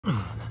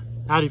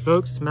Howdy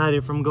folks, Matty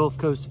from Gulf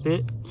Coast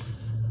Fit,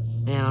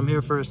 and I'm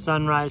here for a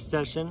sunrise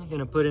session.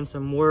 Gonna put in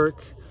some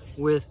work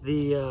with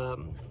the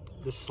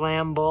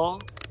slam ball,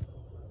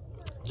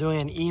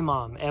 doing an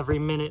EMOM every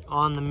minute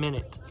on the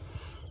minute.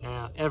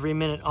 Every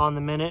minute on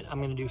the minute, I'm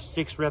gonna do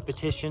 6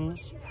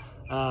 repetitions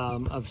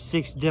of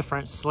 6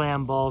 different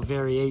slam ball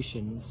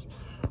variations.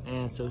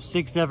 And so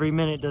 6 every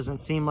minute doesn't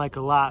seem like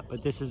a lot,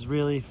 but this is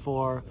really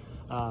for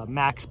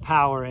max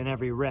power in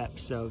every rep.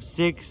 So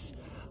 6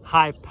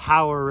 high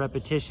power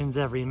repetitions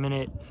every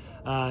minute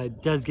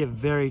does get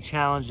very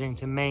challenging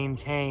to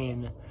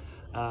maintain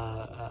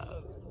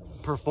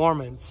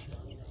performance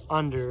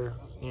under,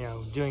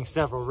 doing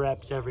several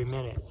reps every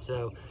minute.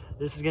 So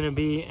this is going to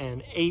be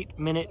an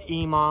 8-minute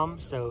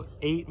EMOM. So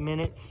 8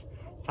 minutes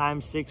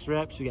times 6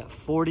 reps, we got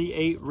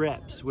 48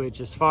 reps, which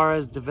as far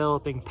as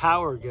developing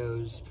power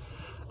goes,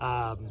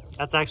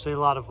 that's actually a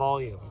lot of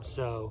volume.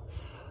 So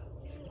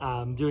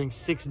doing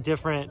 6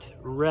 different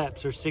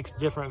reps or 6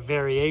 different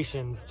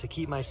variations to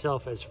keep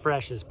myself as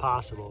fresh as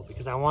possible,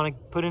 because I want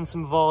to put in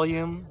some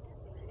volume.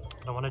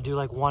 I want to do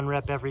like 1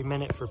 rep every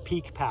minute for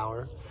peak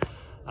power,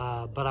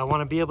 but I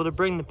want to be able to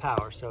bring the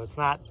power. So it's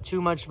not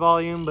too much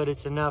volume, but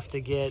it's enough to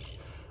get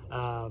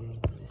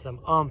some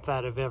oomph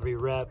out of every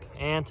rep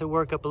and to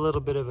work up a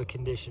little bit of a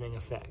conditioning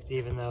effect,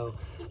 even though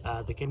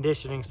the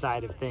conditioning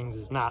side of things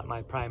is not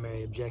my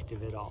primary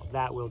objective at all.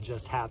 That will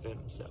just happen.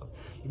 So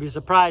you'd be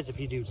surprised if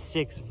you do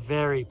 6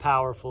 very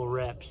powerful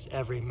reps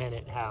every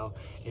minute, how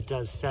it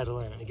does settle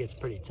in and it gets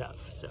pretty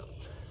tough. So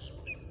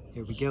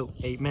here we go,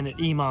 8-minute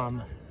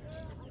EMOM.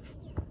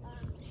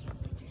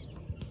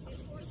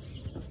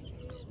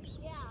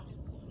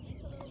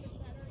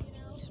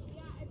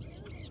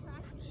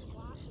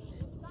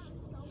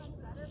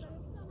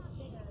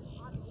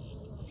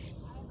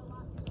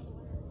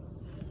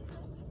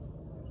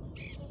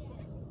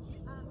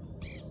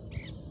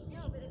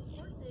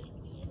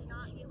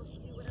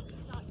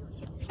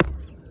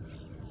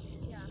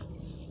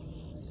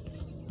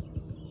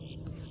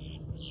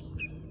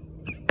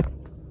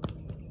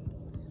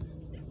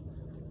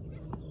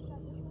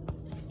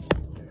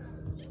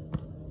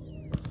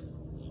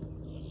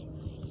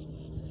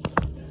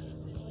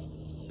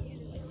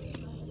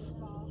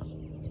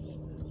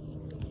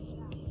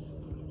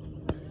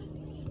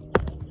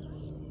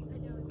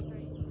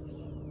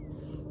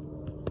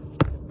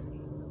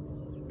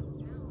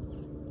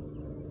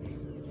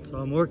 So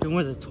I'm working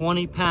with a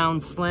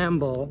 20-pound slam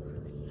ball,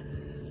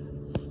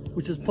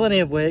 which is plenty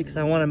of weight because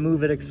I want to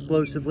move it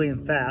explosively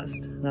and fast.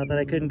 Not that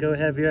I couldn't go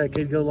heavier, I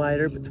could go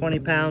lighter, but 20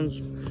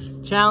 pounds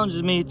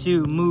challenges me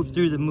to move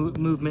through the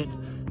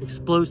movement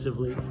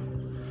explosively.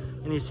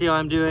 And you see how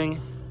I'm doing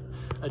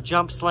a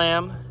jump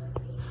slam,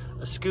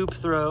 a scoop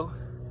throw,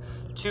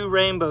 2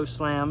 rainbow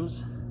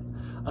slams,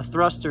 a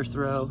thruster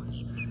throw,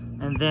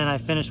 and then I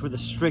finish with a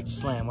strict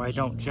slam where I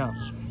don't jump.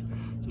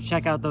 So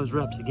check out those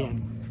reps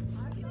again.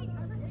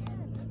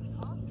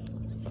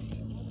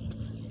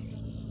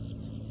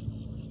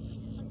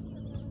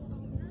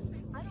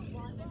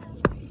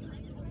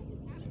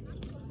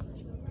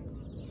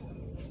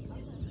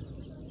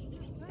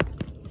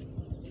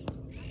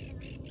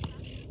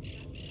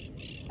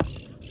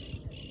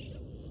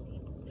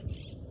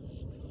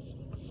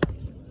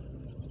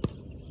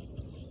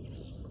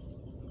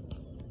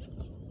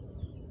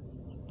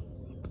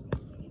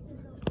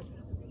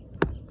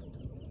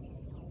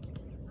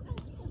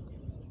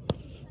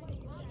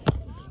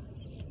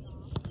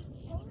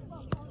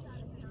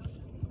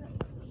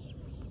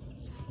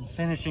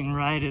 'Finishing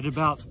right at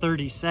about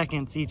 30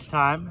 seconds each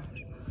time.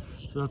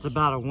 So that's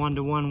about a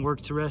 1-to-1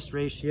 work to rest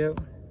ratio.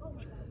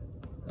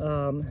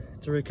 To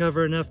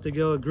recover enough to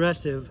go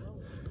aggressive,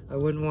 I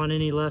wouldn't want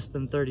any less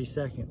than 30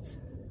 seconds.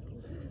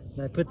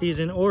 And I put these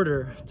in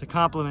order to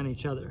complement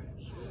each other.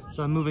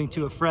 So I'm moving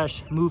to a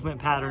fresh movement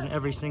pattern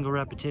every single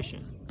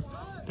repetition.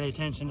 Pay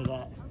attention to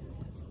that.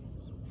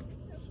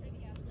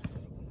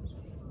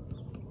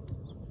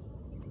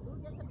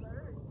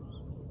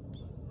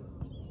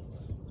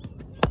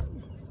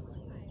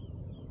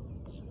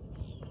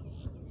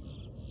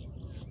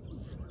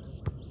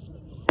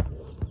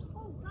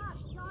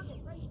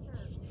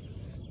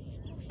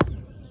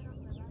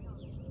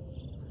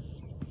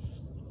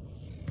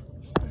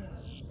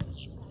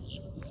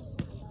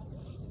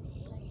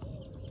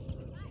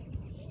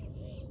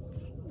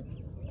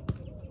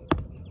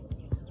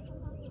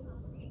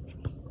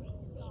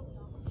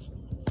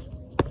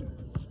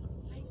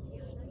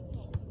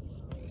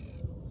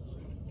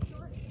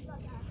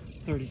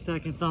 "30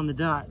 seconds on the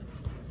dot."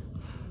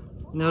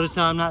 Notice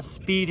how I'm not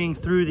speeding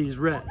through these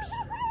reps.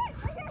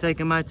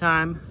 Taking my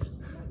time,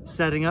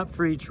 setting up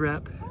for each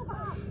rep,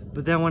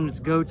 but then when it's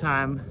go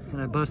time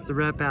and I bust the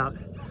rep out,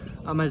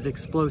 I'm as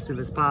explosive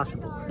as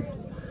possible.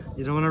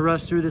 You don't want to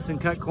rush through this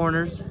and cut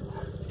corners.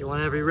 You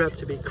want every rep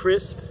to be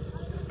crisp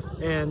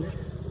and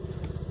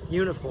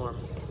uniform.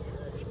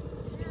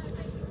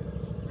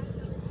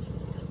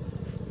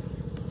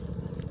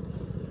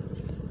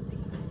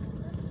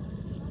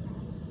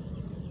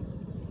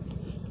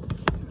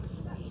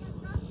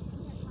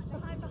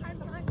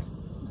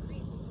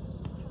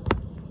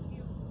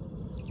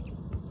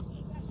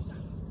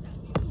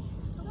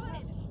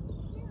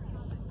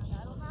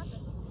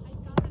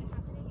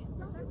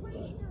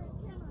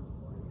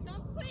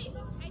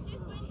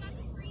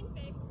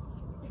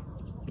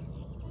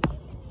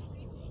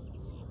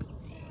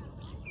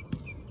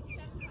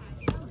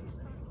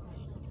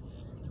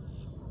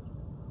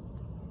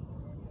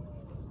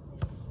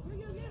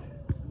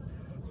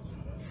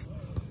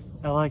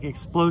 I like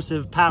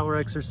explosive power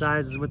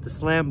exercises with the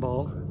slam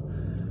ball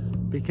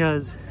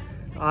because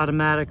it's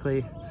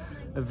automatically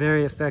a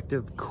very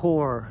effective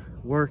core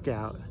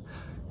workout,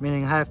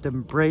 meaning I have to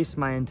brace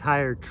my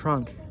entire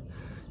trunk.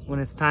 When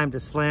it's time to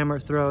slam or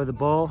throw the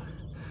ball,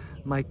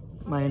 my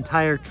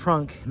entire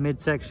trunk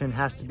midsection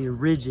has to be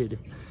rigid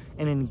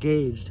and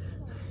engaged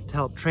to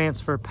help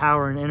transfer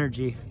power and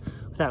energy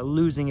without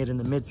losing it in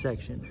the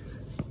midsection.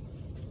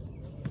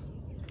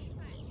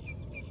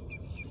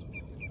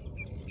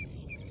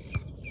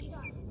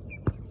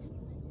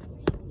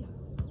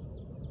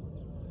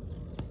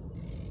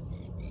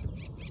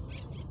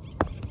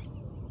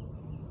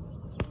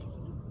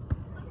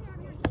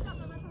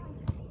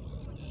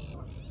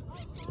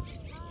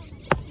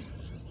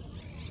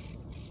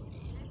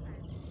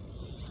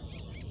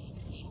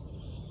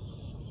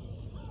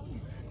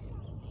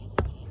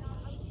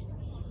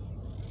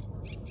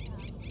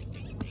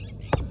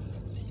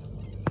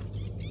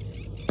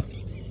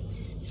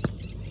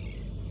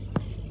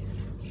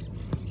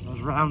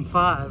 Round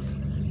 5,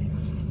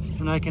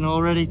 and I can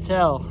already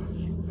tell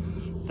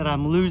that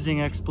I'm losing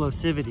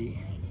explosivity.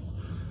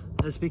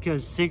 That's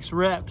because 6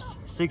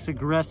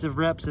 aggressive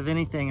reps of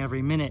anything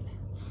every minute,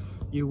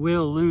 you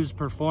will lose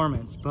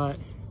performance. But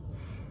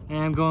I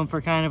am going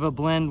for kind of a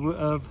blend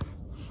of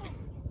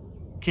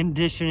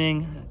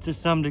conditioning to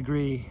some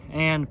degree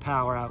and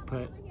power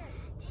output.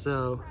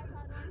 So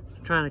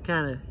I'm trying to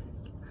kind of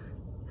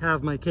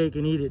have my cake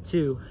and eat it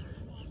too.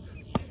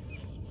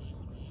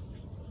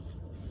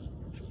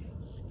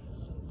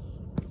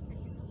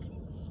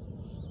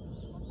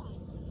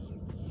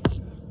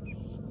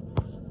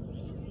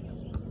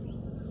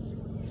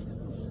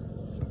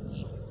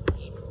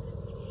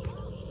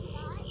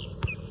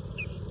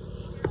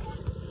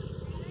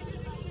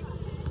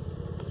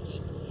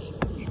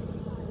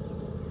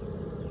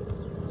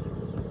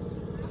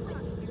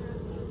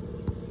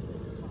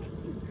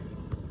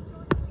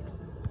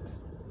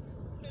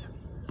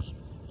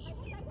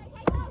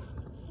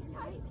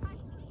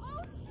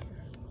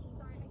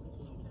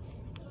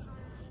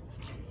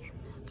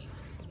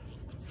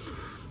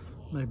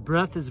 My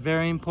breath is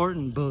very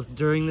important, both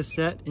during the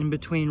set, in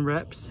between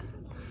reps,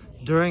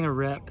 during a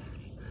rep,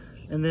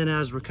 and then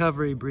as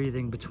recovery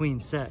breathing between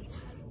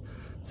sets.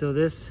 So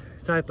this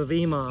type of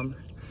EMOM,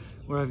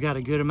 where I've got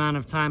a good amount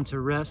of time to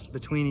rest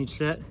between each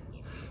set,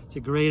 it's a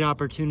great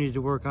opportunity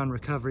to work on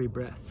recovery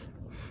breath.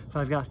 If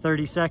I've got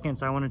 30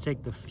 seconds, I want to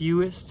take the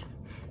fewest,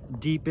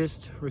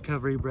 deepest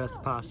recovery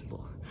breath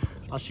possible.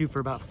 I'll shoot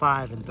for about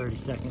 5 in 30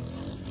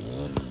 seconds.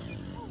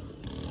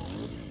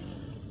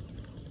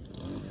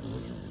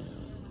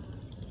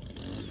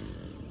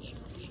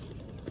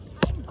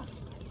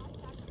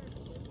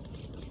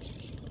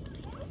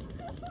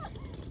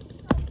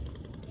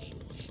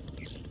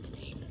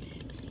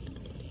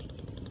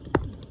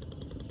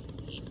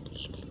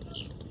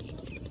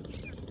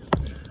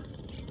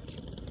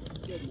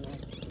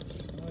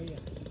 Oh yeah.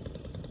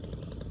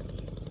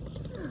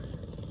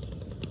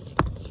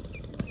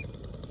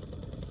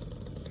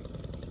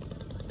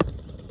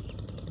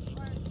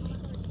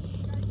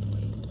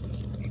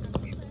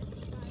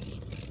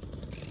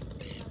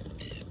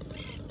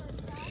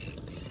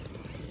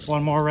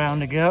 One more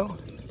round to go.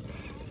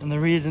 And the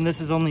reason this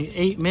is only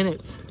 8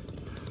 minutes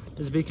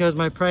is because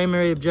my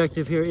primary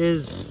objective here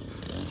is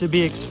to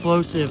be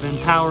explosive and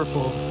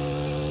powerful.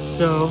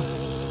 So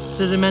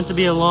this isn't meant to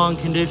be a long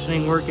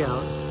conditioning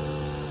workout.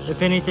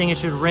 If anything, it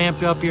should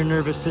ramp up your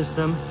nervous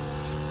system,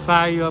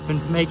 fire you up,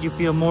 and make you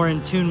feel more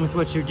in tune with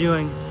what you're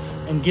doing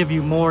and give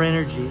you more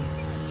energy.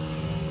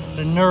 It's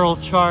a neural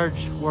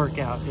charge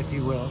workout, if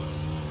you will.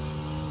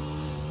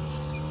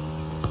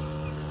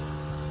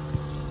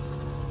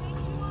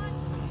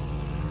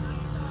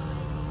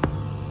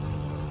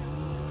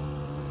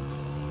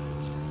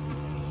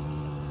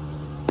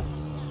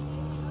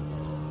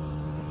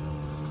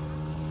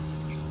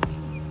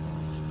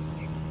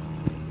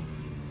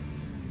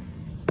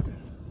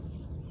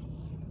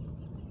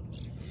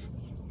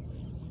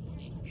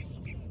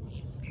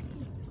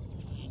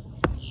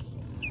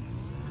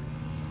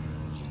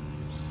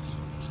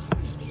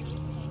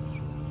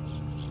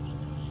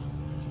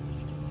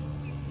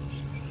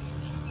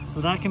 So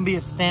that can be a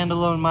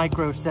standalone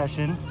micro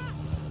session.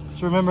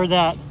 So remember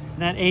that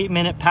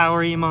 8-minute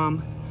power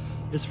EMOM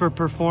is for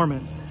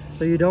performance.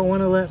 So you don't want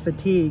to let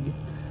fatigue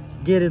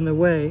get in the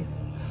way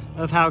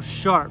of how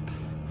sharp,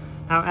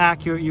 how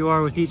accurate you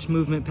are with each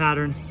movement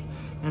pattern,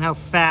 and how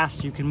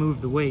fast you can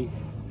move the weight.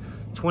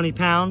 20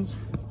 pounds,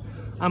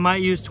 I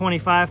might use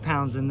 25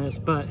 pounds in this,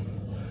 but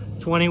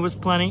 20 was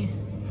plenty.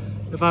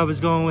 If I was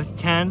going with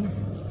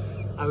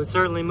 10, I would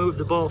certainly move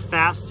the ball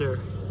faster,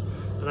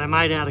 but I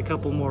might add a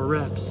couple more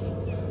reps.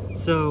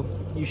 So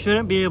you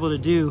shouldn't be able to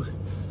do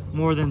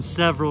more than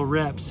several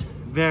reps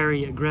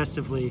very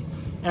aggressively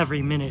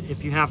every minute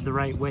if you have the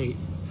right weight.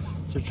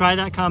 So try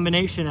that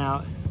combination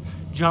out.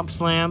 Jump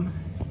slam,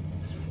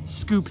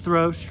 scoop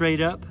throw straight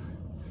up,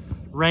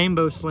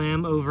 rainbow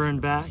slam over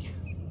and back,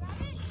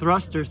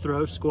 thruster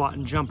throw, squat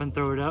and jump and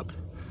throw it up,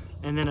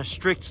 and then a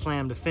strict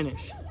slam to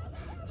finish.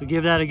 So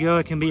give that a go.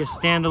 It can be a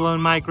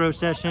standalone micro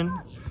session,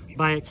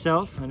 by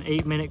itself, an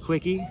 8-minute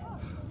quickie,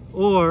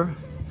 or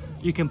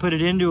you can put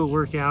it into a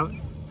workout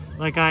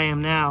like I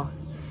am now,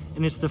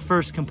 and it's the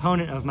first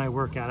component of my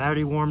workout. I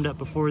already warmed up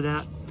before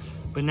that,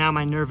 but now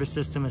my nervous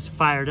system is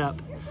fired up.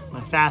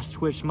 My fast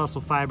twitch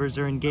muscle fibers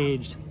are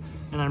engaged,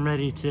 and I'm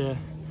ready to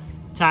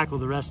tackle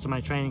the rest of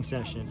my training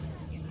session.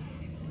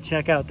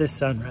 Check out this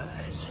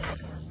sunrise.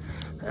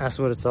 That's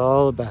what it's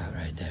all about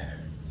right there.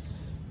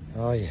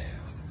 Oh yeah,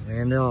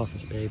 we're in the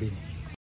office, baby.